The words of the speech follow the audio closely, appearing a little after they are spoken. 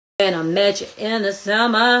And I met you in the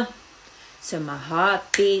summer. So my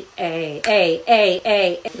heartbeat,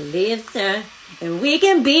 listen, and we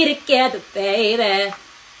can be together, baby.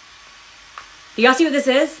 Do y'all see what this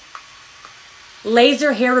is?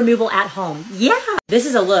 Laser hair removal at home. Yeah, this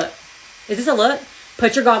is a look. Is this a look?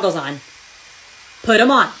 Put your goggles on. Put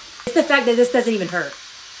them on. It's the fact that this doesn't even hurt.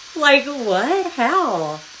 Like what?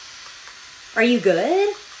 How? Are you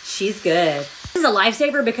good? She's good. This is a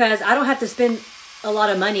lifesaver because I don't have to spend a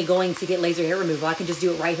lot of money going to get laser hair removal. I can just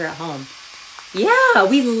do it right here at home. Yeah,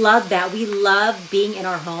 we love that. We love being in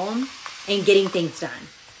our home and getting things done.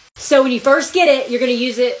 So when you first get it, you're going to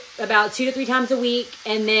use it about 2 to 3 times a week,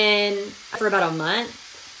 and then for about a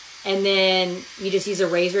month. And then you just use a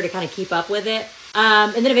razor to kind of keep up with it.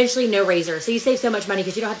 And then eventually no razor. So you save so much money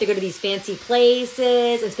because you don't have to go to these fancy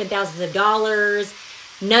places and spend thousands of dollars.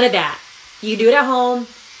 None of that. You can do it at home.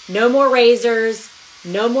 No more razors.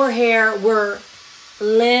 No more hair. We're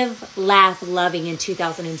live, laugh, loving in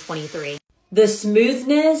 2023. The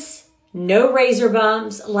smoothness, no razor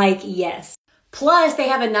bumps, like yes. Plus, they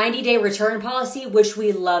have a 90-day return policy, which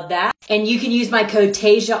we love that. And you can use my code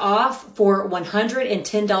TasiaOff for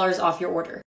 $110 off your order.